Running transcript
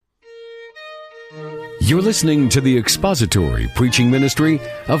You're listening to the expository preaching ministry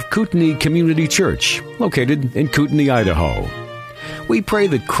of Kootenai Community Church, located in Kootenai, Idaho. We pray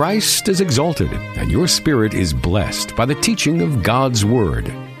that Christ is exalted and your spirit is blessed by the teaching of God's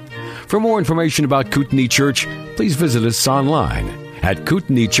Word. For more information about Kootenai Church, please visit us online at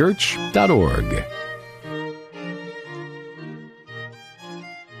kootenaichurch.org.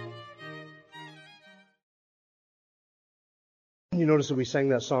 You notice that we sang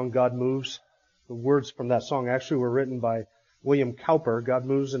that song, God Moves. The words from that song actually were written by William Cowper. God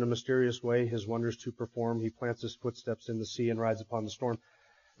moves in a mysterious way, His wonders to perform. He plants His footsteps in the sea and rides upon the storm.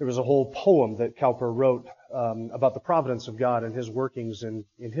 There was a whole poem that Cowper wrote about the providence of God and His workings in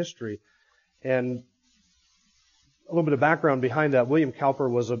history. And a little bit of background behind that, William Cowper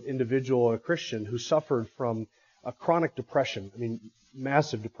was an individual, a Christian, who suffered from a chronic depression. I mean,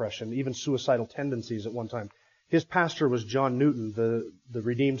 massive depression, even suicidal tendencies at one time. His pastor was John Newton, the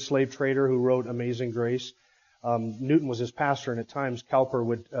redeemed slave trader who wrote Amazing Grace. Newton was his pastor, and at times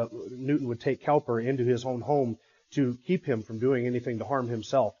Newton would take Cowper into his own home to keep him from doing anything to harm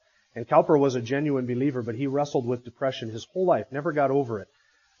himself. And Cowper was a genuine believer, but he wrestled with depression his whole life, never got over it.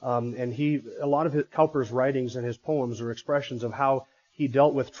 And a lot of Cowper's writings and his poems are expressions of how he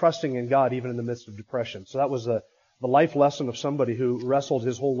dealt with trusting in God even in the midst of depression. So that was the life lesson of somebody who wrestled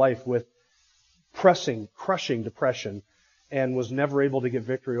his whole life with crushing depression and was never able to get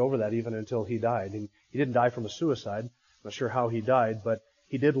victory over that even until he died. And he didn't die from a suicide. I'm not sure how he died, but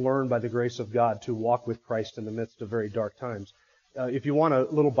he did learn by the grace of God to walk with Christ in the midst of very dark times. If you want a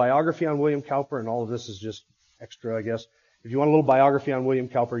little biography on William Cowper, and all of this is just extra, I guess. If you want a little biography on William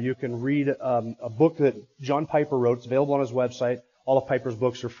Cowper, you can read a book that John Piper wrote. It's available on his website. All of Piper's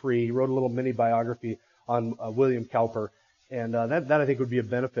books are free. He wrote a little mini biography on William Cowper. And that I think would be a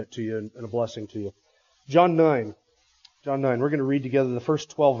benefit to you and a blessing to you. John 9. We're going to read together the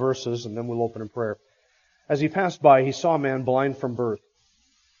first 12 verses, and then we'll open in prayer. As he passed by, he saw a man blind from birth.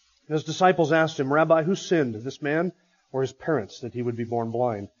 And his disciples asked him, Rabbi, who sinned, this man or his parents, that he would be born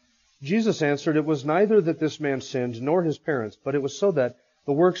blind? Jesus answered, it was neither that this man sinned nor his parents, but it was so that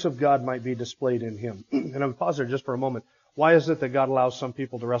the works of God might be displayed in him. And I'm going to pause there just for a moment. Why is it that God allows some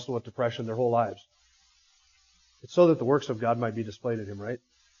people to wrestle with depression their whole lives? It's so that the works of God might be displayed in him, right?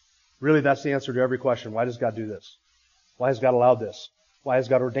 Really, that's the answer to every question. Why does God do this? Why has God allowed this? Why has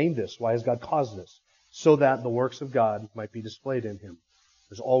God ordained this? Why has God caused this? So that the works of God might be displayed in him.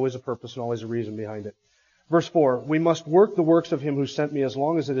 There's always a purpose and always a reason behind it. Verse 4, we must work the works of him who sent me as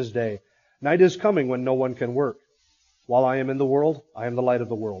long as it is day. Night is coming when no one can work. While I am in the world, I am the light of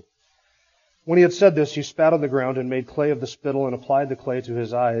the world. When he had said this, he spat on the ground and made clay of the spittle and applied the clay to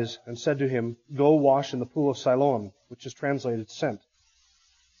his eyes and said to him, go wash in the pool of Siloam, which is translated sent.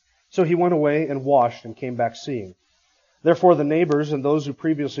 So he went away and washed and came back seeing. Therefore the neighbors and those who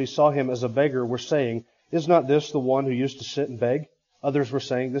previously saw him as a beggar were saying, is not this the one who used to sit and beg? Others were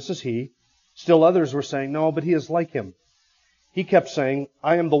saying, this is he. Still others were saying, no, but he is like him. He kept saying,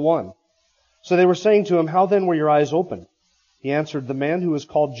 I am the one. So they were saying to him, how then were your eyes opened? He answered, the man who is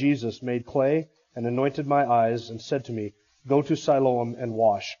called Jesus made clay and anointed my eyes and said to me, go to Siloam and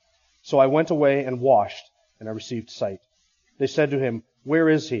wash. So I went away and washed, and I received sight. They said to him, where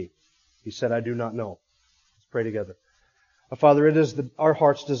is he? He said, I do not know. Let's pray together. Father, it is our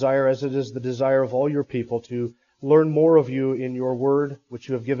heart's desire, as it is the desire of all your people, to learn more of you in your word, which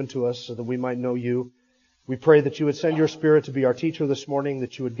you have given to us, so that we might know you. We pray that you would send your Spirit to be our teacher this morning,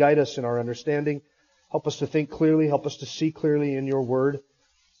 that you would guide us in our understanding. Help us to think clearly, help us to see clearly in your word,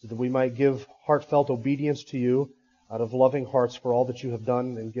 so that we might give heartfelt obedience to you out of loving hearts for all that you have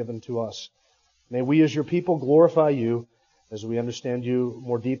done and given to us. May we as your people glorify you as we understand you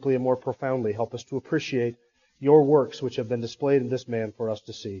more deeply and more profoundly. Help us to appreciate your works which have been displayed in this man for us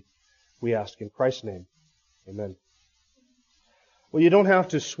to see. We ask in Christ's name. Amen. Well, you don't have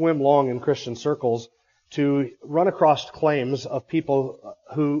to swim long in Christian circles to run across claims of people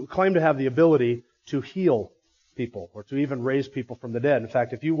who claim to have the ability to heal people or to even raise people from the dead. In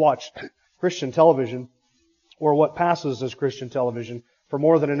fact, if you watch Christian television or what passes as Christian television for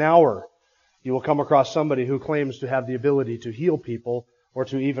more than an hour, you will come across somebody who claims to have the ability to heal people or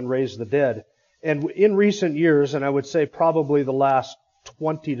to even raise the dead. And in recent years, and I would say probably the last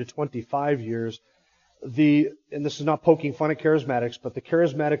 20 to 25 years, and this is not poking fun at charismatics, but the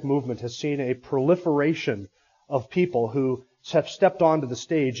charismatic movement has seen a proliferation of people who have stepped onto the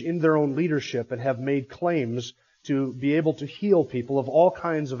stage in their own leadership and have made claims to be able to heal people of all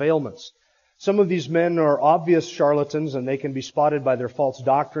kinds of ailments. Some of these men are obvious charlatans, and they can be spotted by their false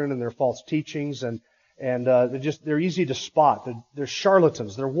doctrine and their false teachings, and they're easy to spot. They're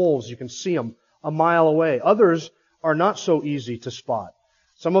charlatans. They're wolves. You can see them a mile away. Others are not so easy to spot.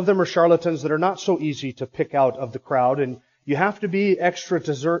 Some of them are charlatans that are not so easy to pick out of the crowd, and you have to be extra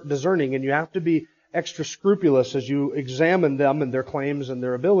discerning, and you have to be extra scrupulous as you examine them and their claims and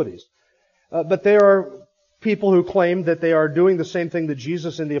their abilities. But there are people who claim that they are doing the same thing that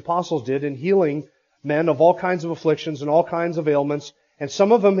Jesus and the apostles did in healing men of all kinds of afflictions and all kinds of ailments, and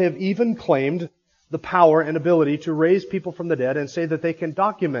some of them have even claimed the power and ability to raise people from the dead and say that they can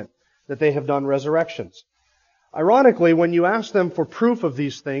document that they have done resurrections. Ironically, when you ask them for proof of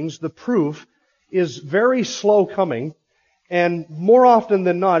these things, the proof is very slow coming, and more often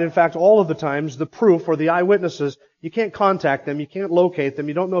than not, in fact, all of the times, the proof or the eyewitnesses, you can't contact them, you can't locate them,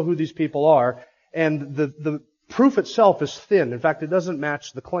 you don't know who these people are, and the proof itself is thin. In fact, it doesn't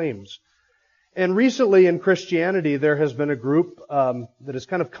match the claims. And recently in Christianity, there has been a group that has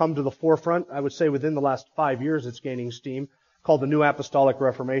kind of come to the forefront. I would say within the last 5 years it's gaining steam, called the New Apostolic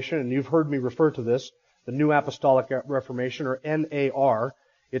Reformation, and you've heard me refer to this, the New Apostolic Reformation, or NAR.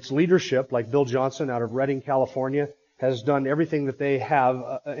 Its leadership, like Bill Johnson out of Redding, California, has done everything that they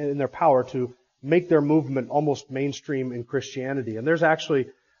have in their power to make their movement almost mainstream in Christianity. And there's actually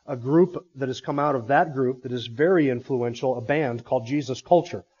a group that has come out of that group that is very influential, a band called Jesus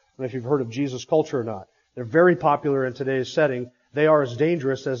Culture. I don't know if you've heard of Jesus Culture or not. They're very popular in today's setting. They are as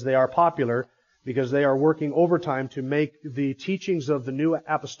dangerous as they are popular because they are working overtime to make the teachings of the New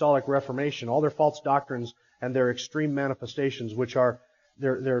Apostolic Reformation, all their false doctrines and their extreme manifestations, which are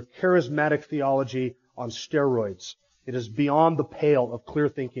their charismatic theology on steroids. It is beyond the pale of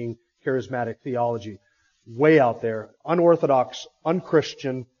clear-thinking charismatic theology. Way out there, unorthodox,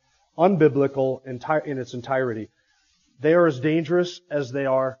 unchristian, unbiblical in its entirety. They are as dangerous as they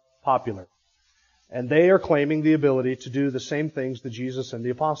are popular. And they are claiming the ability to do the same things that Jesus and the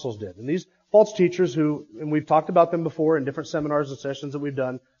apostles did. And these false teachers and we've talked about them before in different seminars and sessions that we've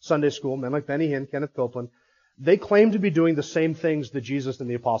done, Sunday school, men like Benny Hinn, Kenneth Copeland, they claim to be doing the same things that Jesus and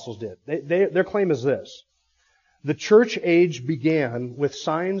the apostles did. Their claim is this: the church age began with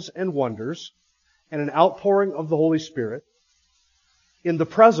signs and wonders and an outpouring of the Holy Spirit in the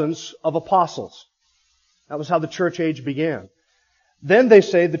presence of apostles. That was how the church age began. Then they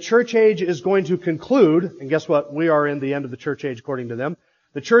say the church age is going to conclude, and guess what? We are in the end of the church age according to them.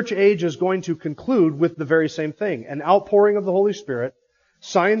 The church age is going to conclude with the very same thing: an outpouring of the Holy Spirit,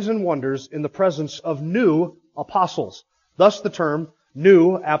 signs and wonders in the presence of new apostles. Thus the term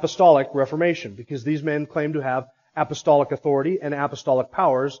New Apostolic Reformation, because these men claim to have apostolic authority and apostolic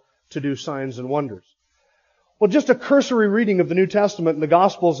powers to do signs and wonders. Well, just a cursory reading of the New Testament and the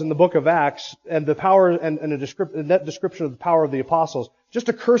Gospels and the book of Acts and the power and that description of the power of the apostles, just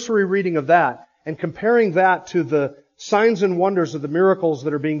a cursory reading of that and comparing that to the signs and wonders of the miracles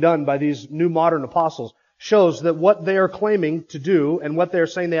that are being done by these new modern apostles shows that what they are claiming to do and what they are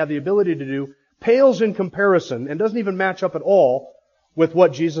saying they have the ability to do pales in comparison and doesn't even match up at all with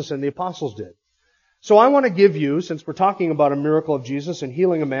what Jesus and the apostles did. So I want to give you, since we're talking about a miracle of Jesus and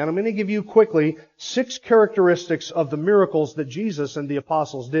healing a man, I'm going to give you quickly 6 characteristics of the miracles that Jesus and the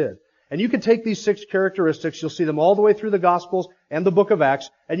apostles did. And you can take these 6 characteristics, you'll see them all the way through the Gospels and the book of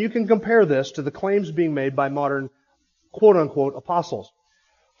Acts, and you can compare this to the claims being made by modern quote-unquote apostles.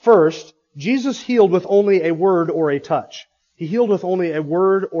 First, Jesus healed with only a word or a touch. He healed with only a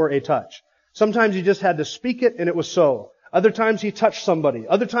word or a touch. Sometimes he just had to speak it and it was so. Other times he touched somebody.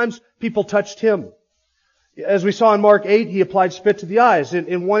 Other times people touched him. As we saw in Mark 8, he applied spit to the eyes.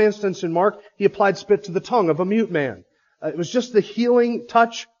 In one instance in Mark, he applied spit to the tongue of a mute man. It was just the healing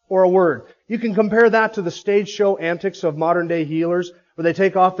touch or a word. You can compare that to the stage show antics of modern day healers, where they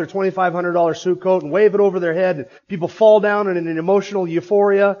take off their $2,500 suit coat and wave it over their head, and people fall down in an emotional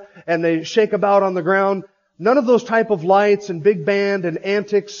euphoria, and they shake about on the ground. None of those type of lights and big band and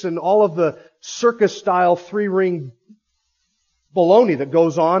antics and all of the circus-style 3-ring baloney that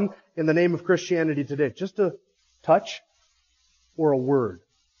goes on in the name of Christianity today. Just a touch or a word.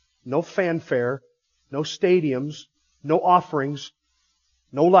 No fanfare, no stadiums, no offerings,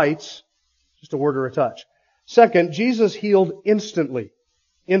 no lights, just a word or a touch. Second, Jesus healed instantly.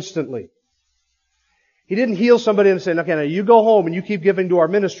 Instantly. He didn't heal somebody and say, okay, now you go home and you keep giving to our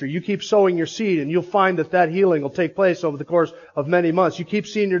ministry. You keep sowing your seed and you'll find that healing will take place over the course of many months. You keep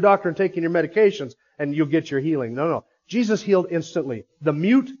seeing your doctor and taking your medications and you'll get your healing. No. Jesus healed instantly. The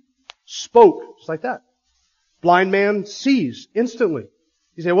mute spoke, just like that. Blind man sees instantly.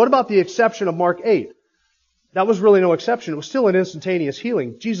 You say, what about the exception of Mark 8? That was really no exception. It was still an instantaneous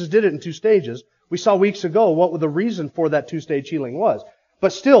healing. Jesus did it in 2 stages. We saw weeks ago what the reason for that 2-stage healing was.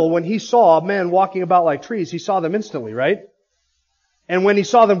 But still, when he saw a man walking about like trees, he saw them instantly, right? And when he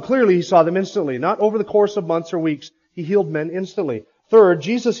saw them clearly, he saw them instantly. Not over the course of months or weeks. He healed men instantly. Third,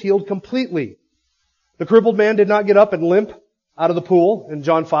 Jesus healed completely. The crippled man did not get up and limp out of the pool in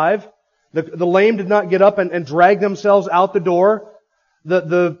John 5. The lame did not get up and drag themselves out the door.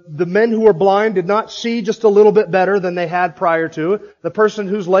 The men who were blind did not see just a little bit better than they had prior to. The person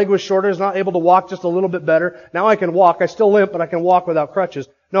whose leg was shorter is not able to walk just a little bit better. Now I can walk. I still limp, but I can walk without crutches.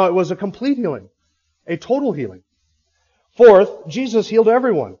 No, it was a complete healing. A total healing. Fourth, Jesus healed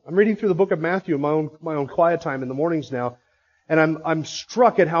everyone. I'm reading through the book of Matthew in my own quiet time in the mornings now, and I'm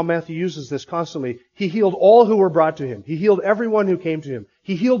struck at how Matthew uses this constantly. He healed all who were brought to Him. He healed everyone who came to Him.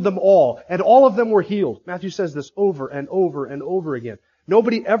 He healed them all, and all of them were healed. Matthew says this over and over and over again.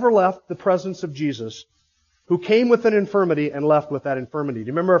 Nobody ever left the presence of Jesus who came with an infirmity and left with that infirmity. Do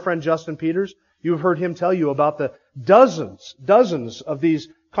you remember our friend Justin Peters? You've heard him tell you about the dozens of these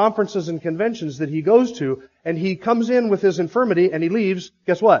conferences and conventions that he goes to, and he comes in with his infirmity and he leaves,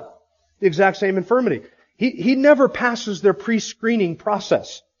 guess what? The exact same infirmity. He never passes their pre-screening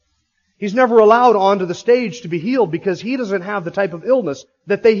process. He's never allowed onto the stage to be healed because he doesn't have the type of illness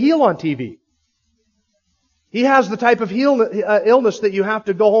that they heal on TV. He has the type of illness that you have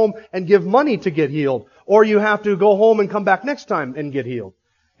to go home and give money to get healed, or you have to go home and come back next time and get healed.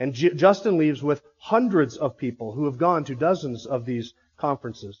 And Justin leaves with hundreds of people who have gone to dozens of these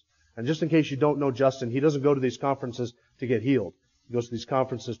conferences. And just in case you don't know Justin, he doesn't go to these conferences to get healed. He goes to these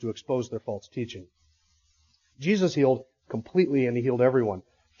conferences to expose their false teaching. Jesus healed completely, and He healed everyone.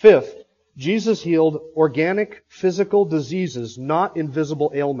 Fifth, Jesus healed organic physical diseases, not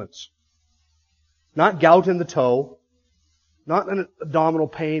invisible ailments. Not gout in the toe, not an abdominal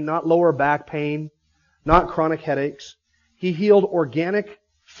pain, not lower back pain, not chronic headaches. He healed organic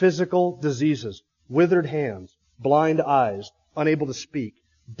physical diseases, withered hands, blind eyes, unable to speak,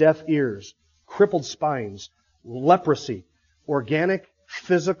 deaf ears, crippled spines, leprosy, organic,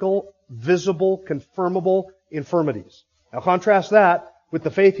 physical, visible, confirmable infirmities. Now contrast that with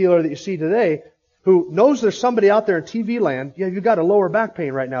the faith healer that you see today who knows there's somebody out there in TV land. Yeah, you got a lower back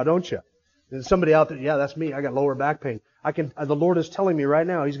pain right now, don't you? There's somebody out there, yeah, that's me. I got lower back pain. The Lord is telling me right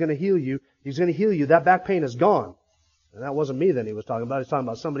now He's going to heal you. He's going to heal you. That back pain is gone. And that wasn't me then He was talking about. He's talking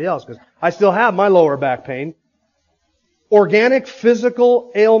about somebody else because I still have my lower back pain. Organic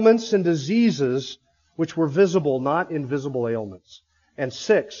physical ailments and diseases which were visible, not invisible ailments. And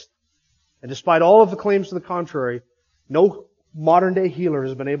sixth, and despite all of the claims to the contrary, no modern day healer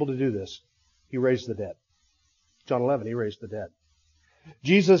has been able to do this. He raised the dead. John 11, He raised the dead.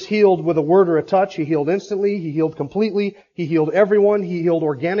 Jesus healed with a word or a touch. He healed instantly. He healed completely. He healed everyone. He healed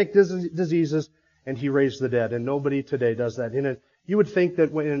organic diseases, and He raised the dead. And nobody today does that. You would think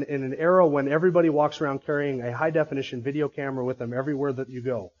that in an era when everybody walks around carrying a high-definition video camera with them everywhere that you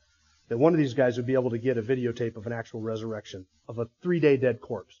go, that one of these guys would be able to get a videotape of an actual resurrection of a 3-day dead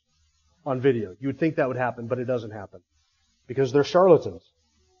corpse on video. You would think that would happen, but it doesn't happen because they're charlatans.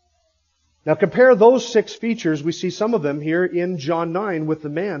 Now compare those 6 features. We see some of them here in John 9 with the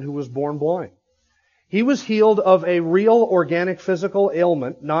man who was born blind. He was healed of a real organic physical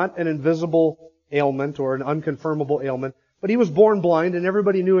ailment, not an invisible ailment or an unconfirmable ailment, but he was born blind and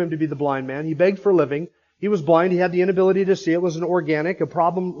everybody knew him to be the blind man. He begged for a living. He was blind. He had the inability to see. It was a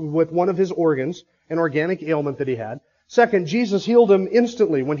problem with one of his organs, an organic ailment that he had. Second, Jesus healed him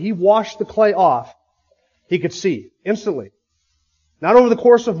instantly. When He washed the clay off, he could see instantly. Not over the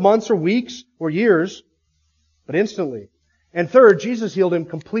course of months or weeks or years, but instantly. And third, Jesus healed him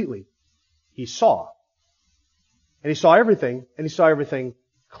completely. He saw. And He saw everything, and He saw everything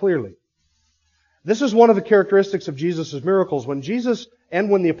clearly. This is one of the characteristics of Jesus' miracles. When Jesus,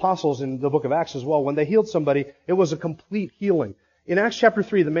 and when the apostles in the book of Acts as well, when they healed somebody, it was a complete healing. In Acts chapter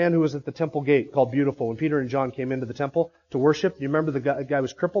 3, the man who was at the temple gate called Beautiful, when Peter and John came into the temple to worship, you remember the guy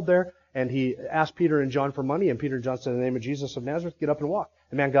was crippled there, and he asked Peter and John for money, and Peter and John said, in the name of Jesus of Nazareth, get up and walk.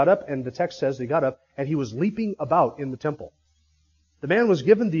 The man got up, and the text says he got up, and he was leaping about in the temple. The man was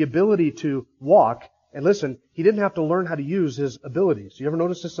given the ability to walk, and listen, he didn't have to learn how to use his abilities. You ever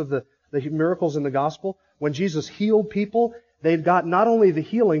notice this of the miracles in the gospel? When Jesus healed people, they got not only the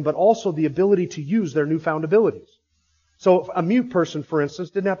healing, but also the ability to use their newfound abilities. So a mute person, for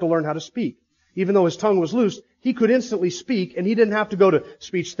instance, didn't have to learn how to speak. Even though his tongue was loose, he could instantly speak, and he didn't have to go to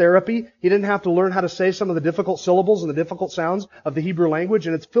speech therapy. He didn't have to learn how to say some of the difficult syllables and the difficult sounds of the Hebrew language,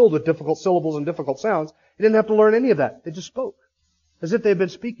 and it's filled with difficult syllables and difficult sounds. He didn't have to learn any of that. They just spoke, as if they had been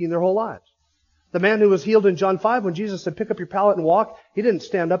speaking their whole lives. The man who was healed in John 5, when Jesus said, pick up your pallet and walk, he didn't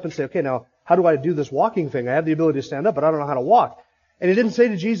stand up and say, okay, now, how do I do this walking thing? I have the ability to stand up, but I don't know how to walk. And he didn't say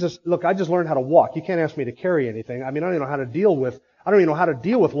to Jesus, look, I just learned how to walk. You can't ask me to carry anything. I mean, I don't even know how to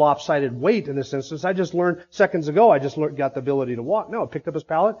deal with lopsided weight in this instance. I just learned seconds ago, got the ability to walk. No, picked up his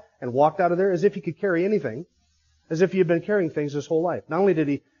pallet and walked out of there as if he could carry anything, as if he had been carrying things his whole life. Not only did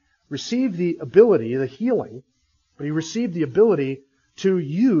he receive the ability, the healing, But he received the ability to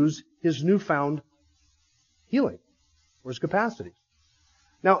use his newfound healing, or his capacities.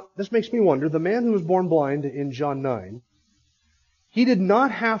 Now, this makes me wonder, the man who was born blind in John 9, he did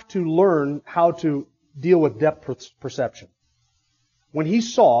not have to learn how to deal with depth perception. When he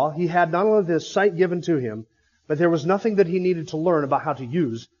saw, he had not only this sight given to him, but there was nothing that he needed to learn about how to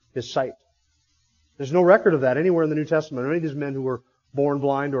use his sight. There's no record of that anywhere in the New Testament, or any of these men who were born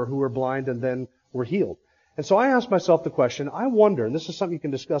blind or who were blind and then were healed. And so I asked myself the question, I wonder, and this is something you can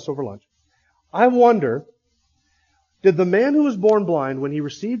discuss over lunch, I wonder, did the man who was born blind, when he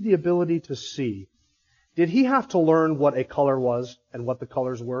received the ability to see, did he have to learn what a color was and what the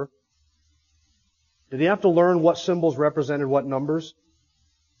colors were? Did he have to learn what symbols represented what numbers?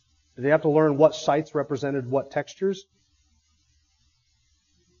 Did he have to learn what sights represented what textures?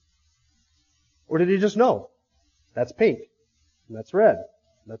 Or did he just know? That's pink, and that's red,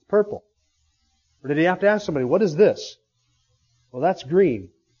 and that's purple. Or did he have to ask somebody, what is this? Well, that's green.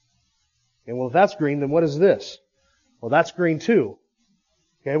 Okay, well, if that's green, then what is this? Well, that's green too.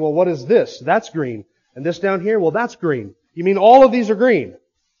 Okay, well, what is this? That's green. And this down here, well, that's green. You mean all of these are green?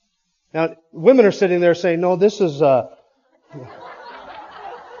 Now, women are sitting there saying, no, this is,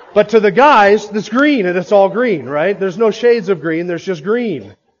 But to the guys, it's green, and it's all green, right? There's no shades of green, there's just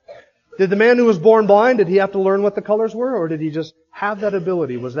green. Did the man who was born blind, did he have to learn what the colors were, or did he just have that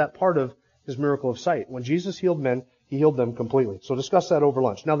ability? Was that part of his miracle of sight? When Jesus healed men, he healed them completely. So discuss that over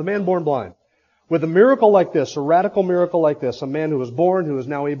lunch. Now, the man born blind. With a miracle like this, a radical miracle like this, a man who was born, who is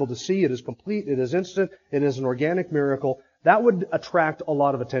now able to see, it is complete, it is instant, it is an organic miracle, that would attract a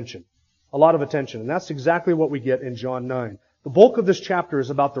lot of attention. A lot of attention. And that's exactly what we get in John 9. The bulk of this chapter is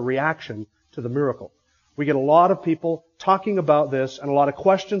about the reaction to the miracle. We get a lot of people talking about this and a lot of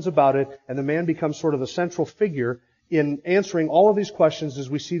questions about it, and the man becomes sort of the central figure in answering all of these questions as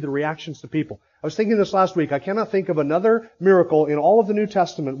we see the reactions to people. I was thinking this last week, I cannot think of another miracle in all of the New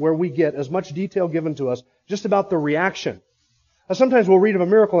Testament where we get as much detail given to us just about the reaction. Now, sometimes we'll read of a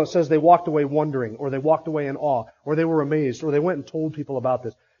miracle and it says they walked away wondering, or they walked away in awe, or they were amazed, or they went and told people about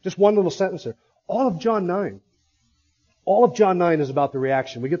this. Just one little sentence there. All of John 9 is about the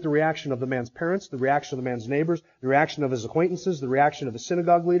reaction. We get the reaction of the man's parents, the reaction of the man's neighbors, the reaction of his acquaintances, the reaction of his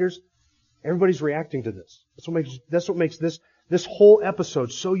synagogue leaders. Everybody's reacting to this. That's what makes this whole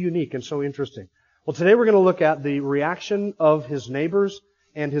episode so unique and so interesting. Well, today we're going to look at the reaction of his neighbors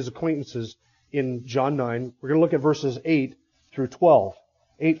and his acquaintances in John 9. We're going to look at verses 8 through 12.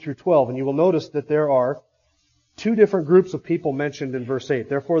 8 through 12. And you will notice that there are two different groups of people mentioned in verse 8.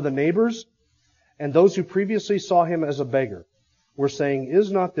 Therefore, the neighbors and those who previously saw him as a beggar were saying,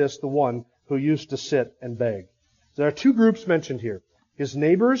 is not this the one who used to sit and beg? There are two groups mentioned here. His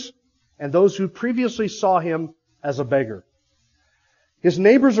neighbors and those who previously saw him as a beggar. His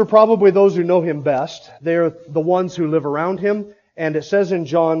neighbors are probably those who know him best. They are the ones who live around him. And it says in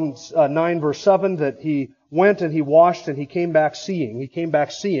John 9 verse 7 that he went and he washed and he came back seeing. He came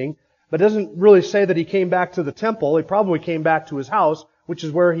back seeing, but it doesn't really say that he came back to the temple. He probably came back to his house, which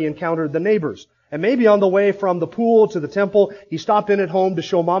is where he encountered the neighbors. And maybe on the way from the pool to the temple, he stopped in at home to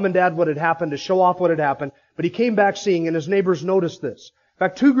show mom and dad what had happened, to show off what had happened. But he came back seeing, and his neighbors noticed this. In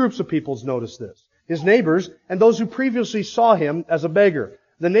fact, two groups of people noticed this. His neighbors and those who previously saw him as a beggar.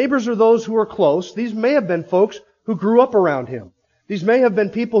 The neighbors are those who are close. These may have been folks who grew up around him. These may have been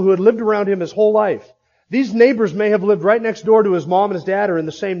people who had lived around him his whole life. These neighbors may have lived right next door to his mom and his dad or in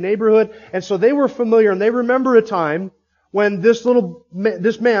the same neighborhood. And so they were familiar, and they remember a time when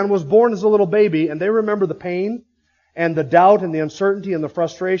this man was born as a little baby, and they remember the pain and the doubt and the uncertainty and the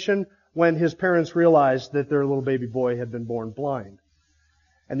frustration when his parents realized that their little baby boy had been born blind.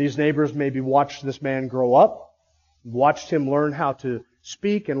 And these neighbors maybe watched this man grow up, watched him learn how to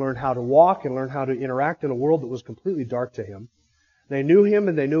speak and learn how to walk and learn how to interact in a world that was completely dark to him. They knew him,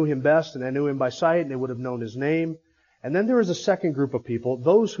 and they knew him best, and they knew him by sight, and they would have known his name. And then there was a second group of people,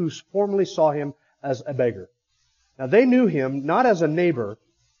 those who formerly saw him as a beggar. Now, they knew him not as a neighbor,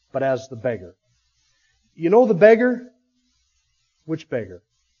 but as the beggar. You know the beggar? Which beggar?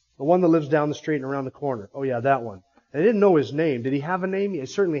 The one that lives down the street and around the corner. Oh yeah, that one. They didn't know his name. Did he have a name? He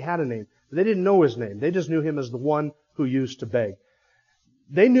certainly had a name. But they didn't know his name. They just knew him as the one who used to beg.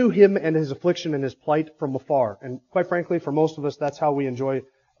 They knew him and his affliction and his plight from afar. And quite frankly, for most of us, that's how we enjoy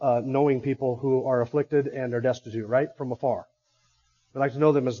knowing people who are afflicted and are destitute, right? From afar. We like to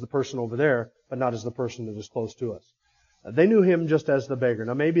know them as the person over there, but not as the person that is close to us. They knew him just as the beggar.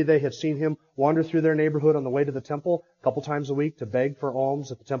 Now maybe they had seen him wander through their neighborhood on the way to the temple a couple times a week to beg for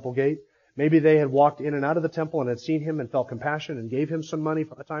alms at the temple gate. Maybe they had walked in and out of the temple and had seen him and felt compassion and gave him some money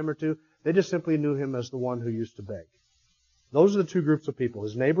for a time or two. They just simply knew him as the one who used to beg. Those are the two groups of people,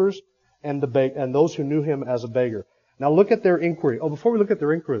 his neighbors and those who knew him as a beggar. Now look at their inquiry. Oh, before we look at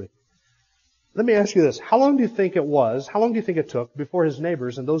their inquiry, let me ask you this. How long do you think it took before his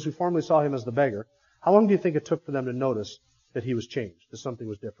neighbors and those who formerly saw him as the beggar, how long do you think it took for them to notice that he was changed, that something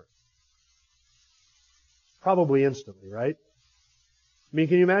was different? Probably instantly, right? I mean,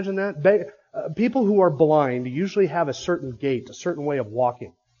 can you imagine that? People who are blind usually have a certain gait, a certain way of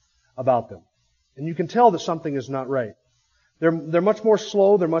walking about them. And you can tell that something is not right. They're much more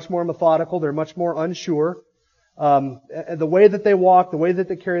slow, they're much more methodical, they're much more unsure. The way that they walk, the way that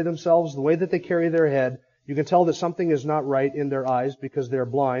they carry themselves, the way that they carry their head, you can tell that something is not right in their eyes because they're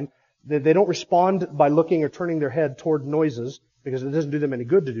blind. They don't respond by looking or turning their head toward noises because it doesn't do them any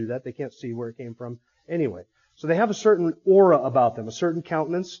good to do that. They can't see where it came from anyway. So they have a certain aura about them, a certain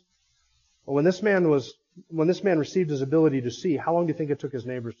countenance. Well, when this man received his ability to see, how long do you think it took his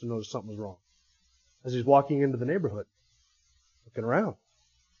neighbors to notice something was wrong? As he's walking into the neighborhood, looking around,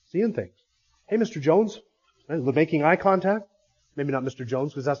 seeing things. Hey, Mr. Jones, making eye contact. Maybe not Mr.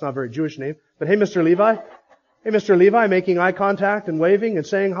 Jones, because that's not a very Jewish name. But hey, Mr. Levi. Hey, Mr. Levi, making eye contact and waving and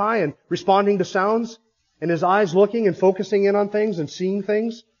saying hi and responding to sounds. And his eyes looking and focusing in on things and seeing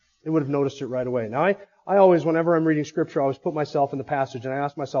things. They would have noticed it right away. Now, I always, whenever I'm reading Scripture, I always put myself in the passage and I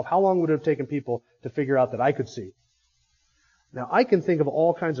ask myself, how long would it have taken people to figure out that I could see? Now, I can think of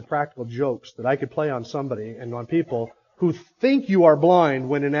all kinds of practical jokes that I could play on somebody and on people who think you are blind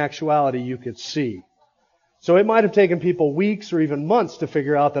when in actuality you could see. So it might have taken people weeks or even months to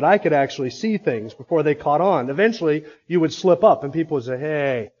figure out that I could actually see things before they caught on. Eventually, you would slip up and people would say,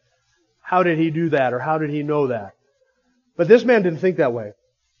 hey, how did he do that? Or how did he know that? But this man didn't think that way.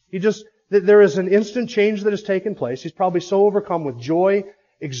 There is an instant change that has taken place. He's probably so overcome with joy,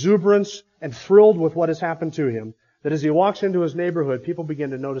 exuberance, and thrilled with what has happened to him that as he walks into his neighborhood, people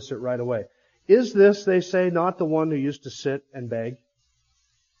begin to notice it right away. Is this, they say, not the one who used to sit and beg?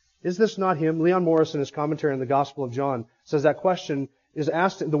 Is this not him? Leon Morris, in his commentary on the Gospel of John, says that question is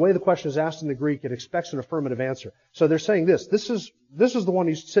asked, the way the question is asked in the Greek, it expects an affirmative answer. So they're saying this is the one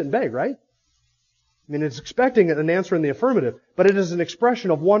who used to sit and beg, right? I mean, it's expecting an answer in the affirmative, but it is an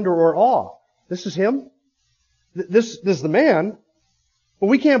expression of wonder or awe. This is him? This is the man? Well,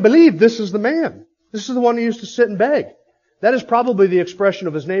 we can't believe this is the man. This is the one who used to sit and beg. That is probably the expression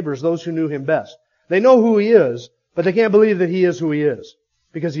of his neighbors, those who knew him best. They know who he is, but they can't believe that he is who he is,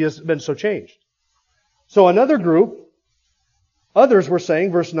 because he has been so changed. So another group, others were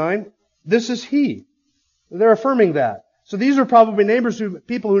saying, verse 9, this is he. They're affirming that. So these are probably neighbors,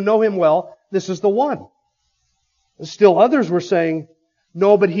 people who know him well. This is the one. Still others were saying,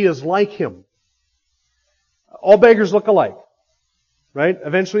 no, but he is like him. All beggars look alike. Right?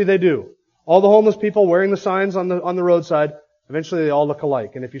 Eventually they do. All the homeless people wearing the signs on the roadside, eventually they all look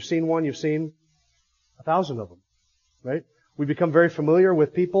alike. And if you've seen one, you've seen 1,000 of them. Right? We become very familiar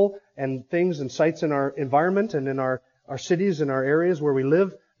with people and things and sights in our environment and in our cities and our areas where we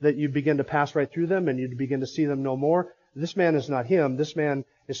live, that you begin to pass right through them and you begin to see them no more. This man is not him. This man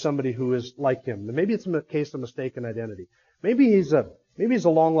is somebody who is like him. Maybe it's a case of mistaken identity. Maybe he's a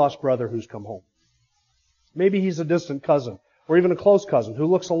long lost brother who's come home. Maybe he's a distant cousin or even a close cousin who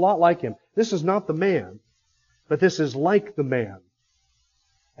looks a lot like him. This is not the man, but this is like the man.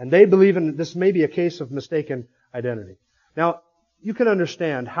 And they believe in this may be a case of mistaken identity. Now, you can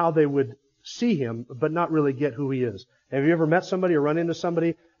understand how they would see him, but not really get who he is. Have you ever met somebody or run into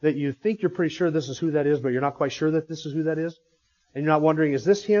somebody that you think you're pretty sure this is who that is, but you're not quite sure that this is who that is? And you're not wondering, is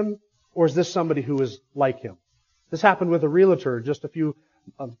this him or is this somebody who is like him? This happened with a realtor just a few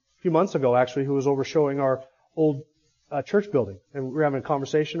months ago, actually, who was over showing our old church building. And we were having a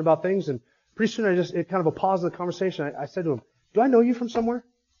conversation about things, and pretty soon it kind of a pause in the conversation. I said to him, do I know you from somewhere?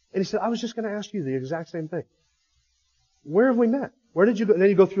 And he said, I was just going to ask you the exact same thing. Where have we met? Where did you go? And then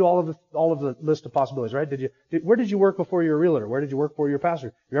you go through all of the list of possibilities, right? Where did you work before you were a realtor? Where did you work before you were a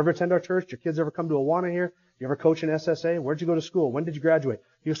pastor? You ever attend our church? Your kids ever come to Awana here? You ever coach in SSA? Where did you go to school? When did you graduate?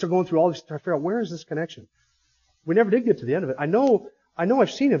 You start going through all this to figure out where is this connection. We never did get to the end of it. I know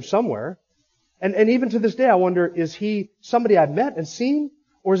I've seen him somewhere. And even to this day, I wonder, is he somebody I've met and seen?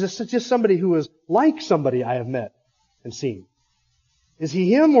 Or is this just somebody who is like somebody I have met and seen? Is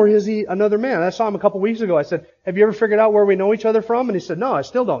he him or is he another man? I saw him a couple weeks ago. I said, have you ever figured out where we know each other from? And he said, no, I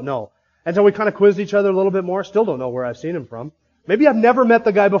still don't know. And so we kind of quizzed each other a little bit more. Still don't know where I've seen him from. Maybe I've never met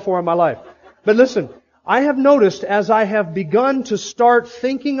the guy before in my life. But listen, I have noticed as I have begun to start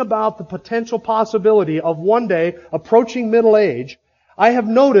thinking about the potential possibility of one day approaching middle age, I have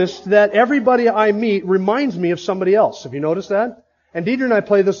noticed that everybody I meet reminds me of somebody else. Have you noticed that? And Deidre and I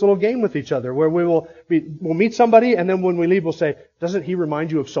play this little game with each other where we'll meet somebody and then when we leave we'll say, doesn't he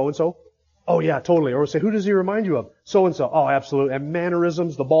remind you of so-and-so? Oh yeah, totally. Or we'll say, who does he remind you of? So-and-so. Oh, absolutely. And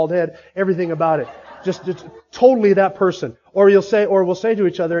mannerisms, the bald head, everything about it. Just totally that person. Or we'll say to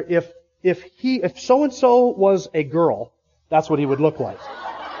each other, if so-and-so was a girl, that's what he would look like.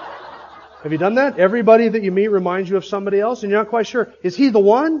 Have you done that? Everybody that you meet reminds you of somebody else, and you're not quite sure. Is he the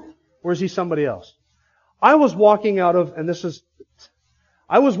one, or is he somebody else? I was walking out of a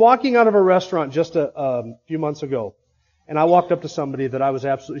restaurant just a few months ago, and I walked up to somebody that I was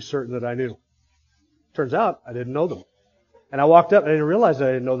absolutely certain that I knew. Turns out, I didn't know them. And I walked up, and I didn't realize that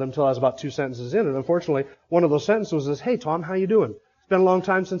I didn't know them until I was about 2 sentences in, and unfortunately, one of those sentences was, hey Tom, how you doing? It's been a long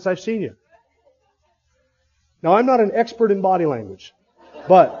time since I've seen you. Now, I'm not an expert in body language,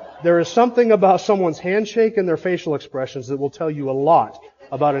 but there is something about someone's handshake and their facial expressions that will tell you a lot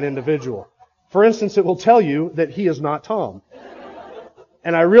about an individual. For instance, it will tell you that he is not Tom.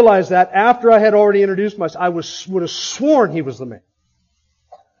 And I realized that after I had already introduced myself, I would have sworn he was the man.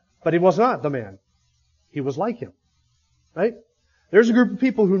 But he was not the man. He was like him. Right? There's a group of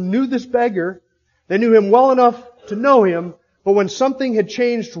people who knew this beggar. They knew him well enough to know him, but when something had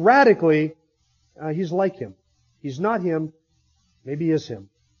changed radically, he's like him. He's not him. Maybe he is him.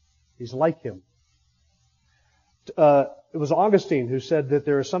 He's like him. It was Augustine who said that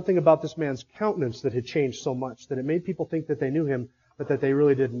there is something about this man's countenance that had changed so much that it made people think that they knew him, but that they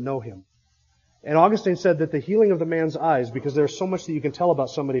really didn't know him. And Augustine said that the healing of the man's eyes, because there's so much that you can tell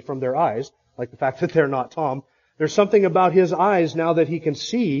about somebody from their eyes, like the fact that they're not Tom, there's something about his eyes now that he can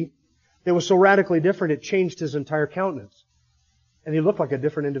see that was so radically different it changed his entire countenance. And he looked like a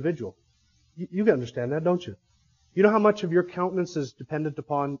different individual. You can understand that, don't you? You know how much of your countenance is dependent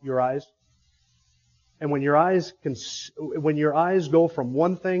upon your eyes? And when your eyes go from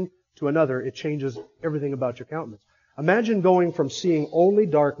one thing to another, it changes everything about your countenance. Imagine going from seeing only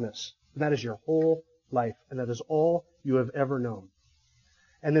darkness, and that is your whole life, and that is all you have ever known.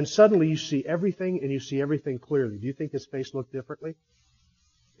 And then suddenly you see everything, and you see everything clearly. Do you think his face looked differently?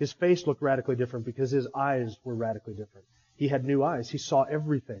 His face looked radically different because his eyes were radically different. He had new eyes. He saw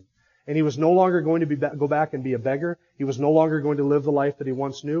everything. And he was no longer going to go back and be a beggar. He was no longer going to live the life that he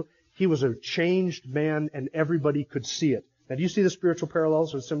once knew. He was a changed man, and everybody could see it. Now, do you see the spiritual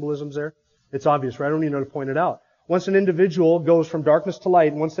parallels or symbolisms there? It's obvious, right? I don't even know to point it out. Once an individual goes from darkness to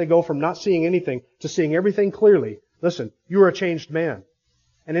light, and once they go from not seeing anything to seeing everything clearly, listen, you are a changed man.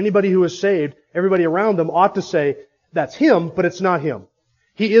 And anybody who is saved, everybody around them ought to say, that's him, but it's not him.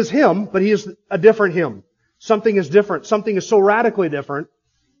 He is him, but he is a different him. Something is different. Something is so radically different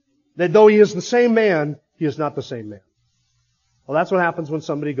that though he is the same man, he is not the same man. Well, that's what happens when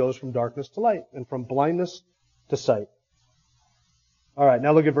somebody goes from darkness to light and from blindness to sight. All right,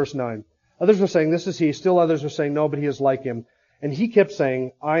 now look at verse 9. Others were saying, this is he. Still others were saying, no, but he is like him. And he kept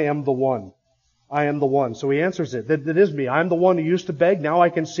saying, I am the one. I am the one. So he answers it. That is me. I am the one who used to beg. Now I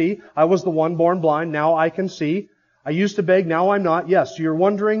can see. I was the one born blind. Now I can see. I used to beg. Now I'm not. Yes, so you're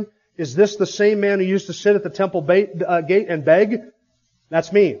wondering, is this the same man who used to sit at the temple gate and beg?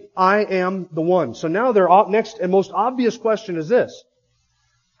 That's me. I am the one. So now their next and most obvious question is this.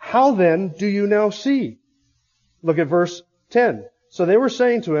 How then do you now see? Look at verse 10. So they were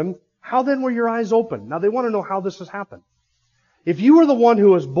saying to him, how then were your eyes open? Now they want to know how this has happened. If you were the one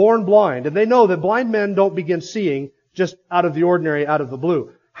who was born blind, and they know that blind men don't begin seeing just out of the ordinary, out of the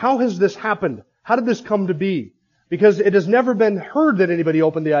blue. How has this happened? How did this come to be? Because it has never been heard that anybody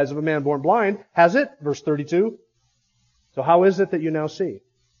opened the eyes of a man born blind. Has it? Verse 32. So how is it that you now see?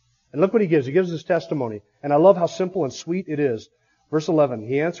 And look what he gives. He gives his testimony. And I love how simple and sweet it is. Verse 11.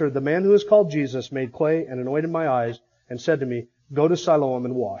 He answered, the man who is called Jesus made clay and anointed my eyes and said to me, go to Siloam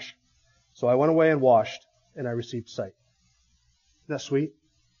and wash. So I went away and washed, and I received sight. Isn't that sweet?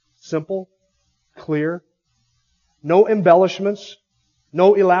 Simple, clear, no embellishments,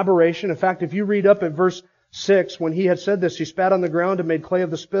 no elaboration. In fact, if you read up at verse 6, when he had said this, he spat on the ground and made clay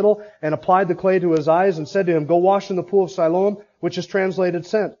of the spittle and applied the clay to his eyes and said to him, go wash in the pool of Siloam, which is translated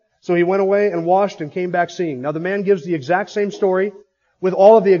sent. So he went away and washed and came back seeing. Now the man gives the exact same story with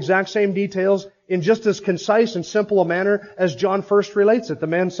all of the exact same details in just as concise and simple a manner as John first relates it. The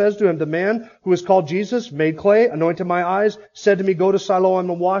man says to him, the man who is called Jesus made clay, anointed my eyes, said to me, go to Siloam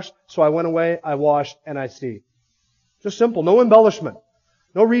and wash. So I went away, I washed, and I see. Just simple. No embellishment.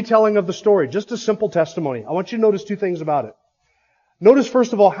 No retelling of the story. Just a simple testimony. I want you to notice two things about it. Notice,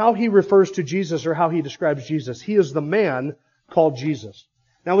 first of all, how he refers to Jesus or how he describes Jesus. He is the man called Jesus.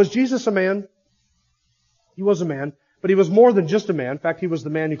 Now, was Jesus a man? He was a man, but he was more than just a man. In fact, he was the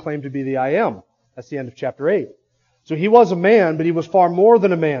man who claimed to be the I Am. That's the end of chapter 8. So he was a man, but he was far more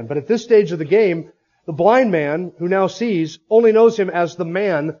than a man. But at this stage of the game, the blind man who now sees only knows him as the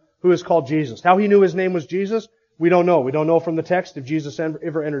man who is called Jesus. How he knew his name was Jesus? We don't know. We don't know from the text if Jesus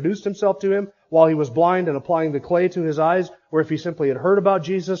ever introduced himself to him while he was blind and applying the clay to his eyes, or if he simply had heard about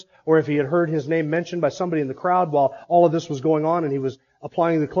Jesus, or if he had heard his name mentioned by somebody in the crowd while all of this was going on and he was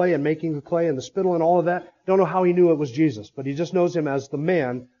applying the clay and making the clay and the spittle and all of that. Don't know how he knew it was Jesus, but he just knows him as the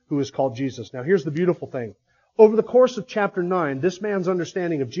man who is called Jesus. Now here's the beautiful thing. Over the course of chapter 9, this man's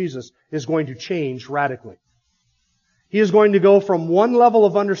understanding of Jesus is going to change radically. He is going to go from one level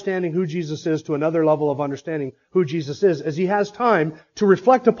of understanding who Jesus is to another level of understanding who Jesus is as he has time to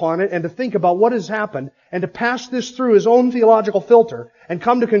reflect upon it and to think about what has happened and to pass this through his own theological filter and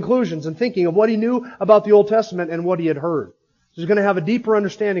come to conclusions and thinking of what he knew about the Old Testament and what he had heard. So he's going to have a deeper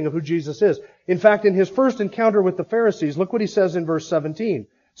understanding of who Jesus is. In fact, in his first encounter with the Pharisees, look what he says in verse 17.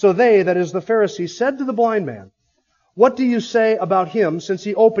 So they, that is the Pharisees, said to the blind man, "What do you say about him since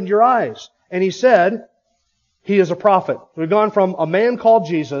he opened your eyes?" And he said, "He is a prophet." We've gone from a man called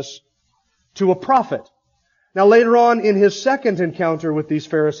Jesus to a prophet. Now later on in his second encounter with these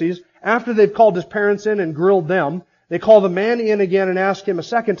Pharisees, after they've called his parents in and grilled them, they call the man in again and ask him a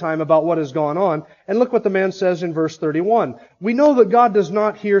second time about what has gone on. And look what the man says in verse 31. "We know that God does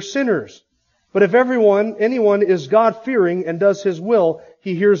not hear sinners. But if anyone is God-fearing and does His will,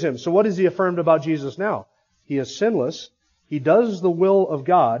 He hears him." So what is he affirmed about Jesus now? He is sinless. He does the will of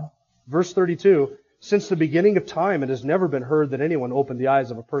God. Verse 32, "Since the beginning of time, it has never been heard that anyone opened the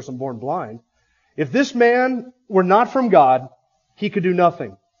eyes of a person born blind. If this man were not from God, he could do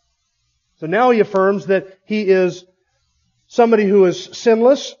nothing." So now he affirms that he is somebody who is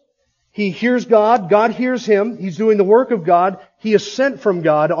sinless. He hears God. God hears him. He's doing the work of God. He is sent from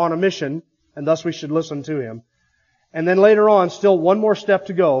God on a mission, and thus we should listen to him. And then later on, still one more step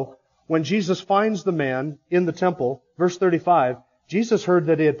to go, when Jesus finds the man in the temple, verse 35, Jesus heard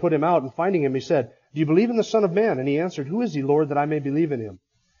that he had put him out, and finding him, he said, "Do you believe in the Son of Man?" And he answered, "Who is he, Lord, that I may believe in him?"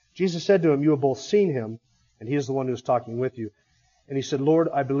 Jesus said to him, "You have both seen him, and he is the one who is talking with you." And he said, "Lord,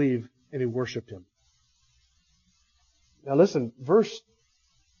 I believe," and he worshipped him. Now listen, verse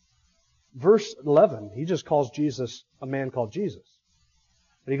 11, he just calls Jesus a man called Jesus.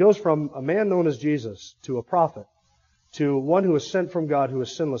 But he goes from a man known as Jesus to a prophet, to one who is sent from God, who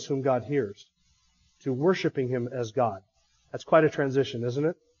is sinless, whom God hears, to worshiping him as God. That's quite a transition, isn't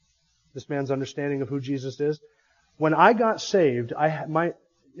it? This man's understanding of who Jesus is. When I got saved, it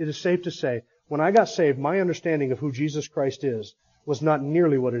is safe to say, when I got saved, my understanding of who Jesus Christ is was not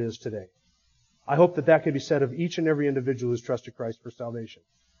nearly what it is today. I hope that could be said of each and every individual who's trusted Christ for salvation.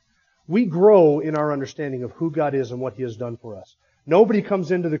 We grow in our understanding of who God is and what He has done for us. Nobody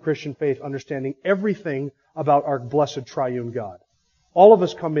comes into the Christian faith understanding everything about our blessed triune God. All of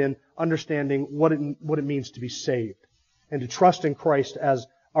us come in understanding what it means to be saved and to trust in Christ as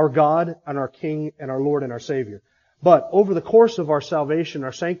our God and our King and our Lord and our Savior. But over the course of our salvation,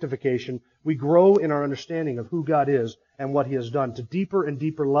 our sanctification, we grow in our understanding of who God is and what He has done to deeper and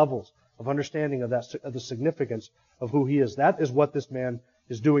deeper levels of understanding of the significance of who He is. That is what this man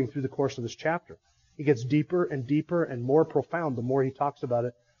is doing through the course of this chapter. He gets deeper and deeper and more profound the more he talks about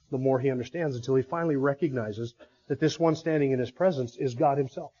it, the more he understands, until he finally recognizes that this one standing in his presence is God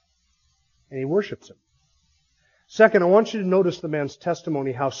Himself. And he worships Him. Second, I want you to notice the man's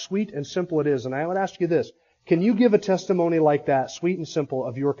testimony, how sweet and simple it is. And I would ask you this. Can you give a testimony like that, sweet and simple,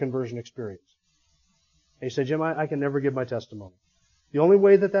 of your conversion experience? And you say, "Jim, I can never give my testimony." The only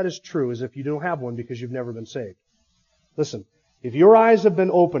way that is true is if you don't have one because you've never been saved. Listen, if your eyes have been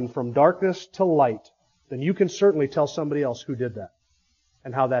opened from darkness to light, then you can certainly tell somebody else who did that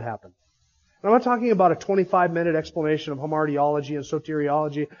and how that happened. And I'm not talking about a 25-minute explanation of hamartiology and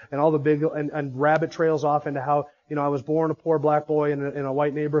soteriology and all the big and rabbit trails off into how, I was born a poor black boy in a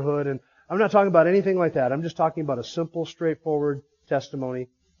white neighborhood. And I'm not talking about anything like that. I'm just talking about a simple, straightforward testimony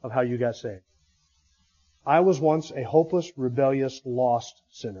of how you got saved. I was once a hopeless, rebellious, lost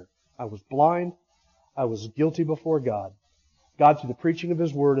sinner. I was blind. I was guilty before God. God, through the preaching of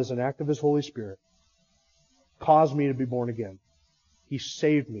His Word as an act of His Holy Spirit, caused me to be born again. He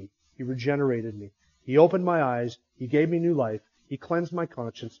saved me. He regenerated me. He opened my eyes. He gave me new life. He cleansed my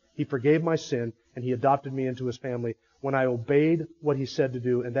conscience. He forgave my sin, and He adopted me into His family when I obeyed what He said to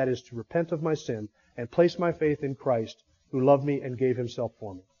do, and that is to repent of my sin and place my faith in Christ, who loved me and gave Himself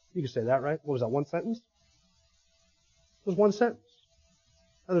for me. You can say that, right? What was that, one sentence? It was one sentence.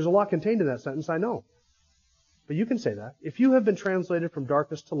 Now, there's a lot contained in that sentence, I know. But you can say that. If you have been translated from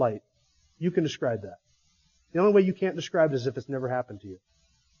darkness to light, you can describe that. The only way you can't describe it is if it's never happened to you.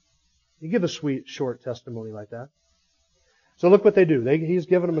 You give a sweet, short testimony like that. So look what they do. He's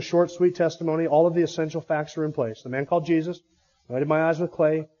given them a short, sweet testimony. All of the essential facts are in place. The man called Jesus, anointed my eyes with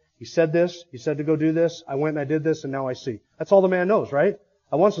clay. He said this. He said to go do this. I went and I did this, and now I see. That's all the man knows, right?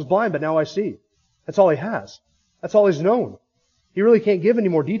 I once was blind, but now I see. That's all he has. That's all he's known. He really can't give any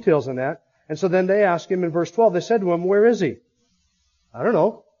more details than that. And so then they ask him in verse 12, they said to him, where is he? I don't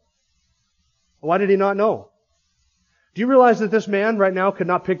know. Why did he not know? Do you realize that this man right now could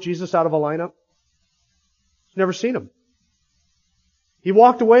not pick Jesus out of a lineup? He's never seen him. He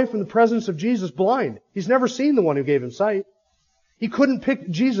walked away from the presence of Jesus blind. He's never seen the one who gave him sight. He couldn't pick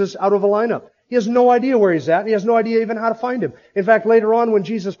Jesus out of a lineup. He has no idea where he's at. He has no idea even how to find him. In fact, later on when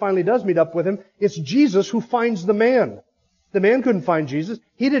Jesus finally does meet up with him, it's Jesus who finds the man. The man couldn't find Jesus.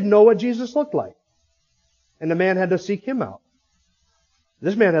 He didn't know what Jesus looked like. And the man had to seek him out.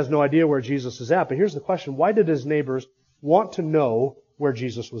 This man has no idea where Jesus is at. But here's the question. Why did his neighbors want to know where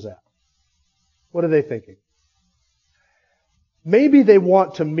Jesus was at? What are they thinking? Maybe they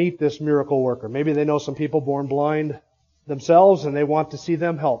want to meet this miracle worker. Maybe they know some people born blind themselves and they want to see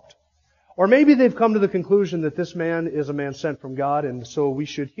them helped. Or maybe they've come to the conclusion that this man is a man sent from God and so we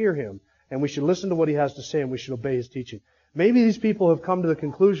should hear him and we should listen to what he has to say and we should obey his teaching. Maybe these people have come to the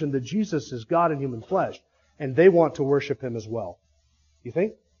conclusion that Jesus is God in human flesh and they want to worship him as well. You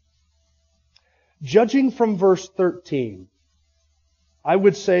think? Judging from verse 13, I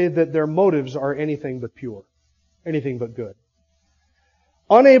would say that their motives are anything but pure, anything but good.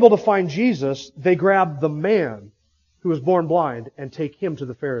 Unable to find Jesus, they grab the man who was born blind and take him to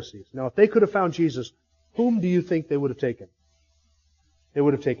the Pharisees. Now, if they could have found Jesus, whom do you think they would have taken? They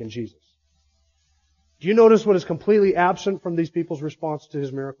would have taken Jesus. Do you notice what is completely absent from these people's response to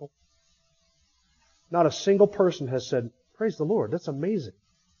his miracle? Not a single person has said, praise the Lord, that's amazing.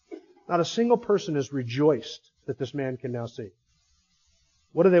 Not a single person has rejoiced that this man can now see.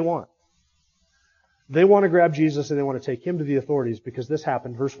 What do they want? They want to grab Jesus and they want to take him to the authorities because this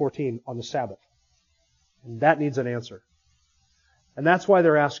happened, verse 14, on the Sabbath. And that needs an answer. And that's why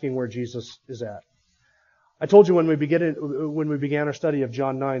they're asking where Jesus is at. I told you when we began our study of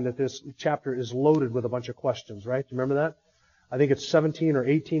John 9 that this chapter is loaded with a bunch of questions, right? Do you remember that? I think it's 17 or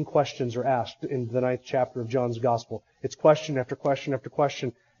 18 questions are asked in the 9th chapter of John's Gospel. It's question after question after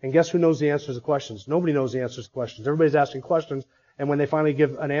question. And guess who knows the answers to the questions? Nobody knows the answers to the questions. Everybody's asking questions, and when they finally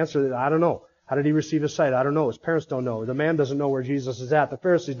give an answer, I don't know. How did he receive his sight? I don't know. His parents don't know. The man doesn't know where Jesus is at. The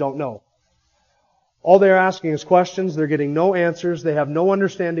Pharisees don't know. All they're asking is questions. They're getting no answers. They have no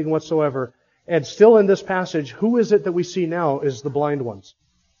understanding whatsoever. And still in this passage, who is it that we see now is the blind ones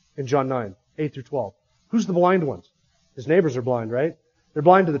in John 9, 8 through 12? Who's the blind ones? His neighbors are blind, right? They're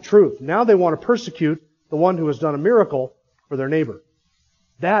blind to the truth. Now they want to persecute the one who has done a miracle for their neighbor.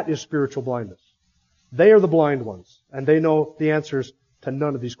 That is spiritual blindness. They are the blind ones, and they know the answers to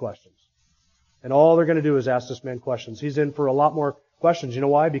none of these questions. And all they're going to do is ask this man questions. He's in for a lot more questions. You know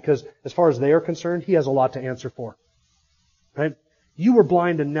why? Because as far as they are concerned, he has a lot to answer for. Right? You were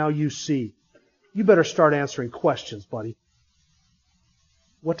blind and now you see. You better start answering questions, buddy.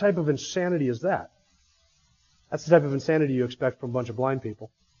 What type of insanity is that? That's the type of insanity you expect from a bunch of blind people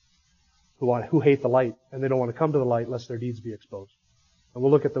who hate the light and they don't want to come to the light lest their deeds be exposed. And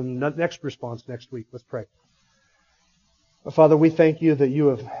we'll look at the next response next week. Let's pray. Father, we thank you that you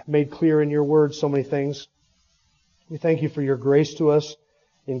have made clear in your word so many things. We thank you for your grace to us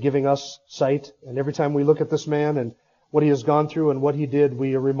in giving us sight. And every time we look at this man and what he has gone through and what he did,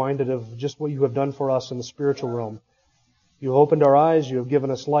 we are reminded of just what you have done for us in the spiritual realm. You have opened our eyes. You have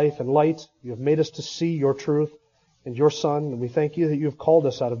given us life and light. You have made us to see your truth and your Son. And we thank you that you have called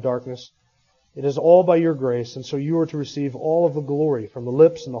us out of darkness. It is all by your grace. And so you are to receive all of the glory from the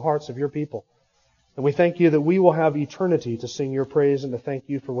lips and the hearts of your people. And we thank you that we will have eternity to sing your praise and to thank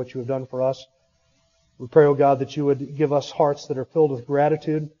you for what you have done for us. We pray, O God, that you would give us hearts that are filled with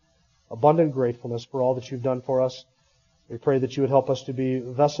gratitude, abundant gratefulness for all that you've done for us. We pray that you would help us to be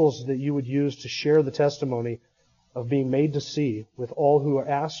vessels that you would use to share the testimony of being made to see with all who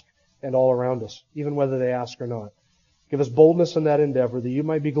ask and all around us, even whether they ask or not. Give us boldness in that endeavor that you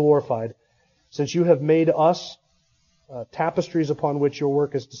might be glorified, since you have made us tapestries upon which your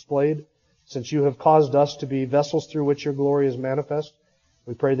work is displayed, since you have caused us to be vessels through which your glory is manifest.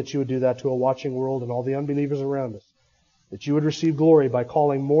 We pray that you would do that to a watching world and all the unbelievers around us, that you would receive glory by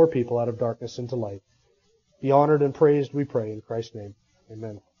calling more people out of darkness into light. Be honored and praised, we pray, in Christ's name.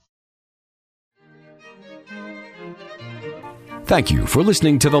 Amen. Thank you for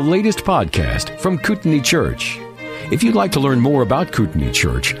listening to the latest podcast from Kootenai Church. If you'd like to learn more about Kootenai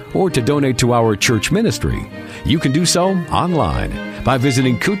Church or to donate to our church ministry, you can do so online by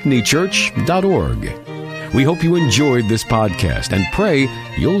visiting kootenaichurch.org. We hope you enjoyed this podcast and pray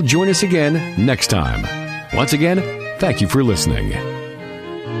you'll join us again next time. Once again, thank you for listening.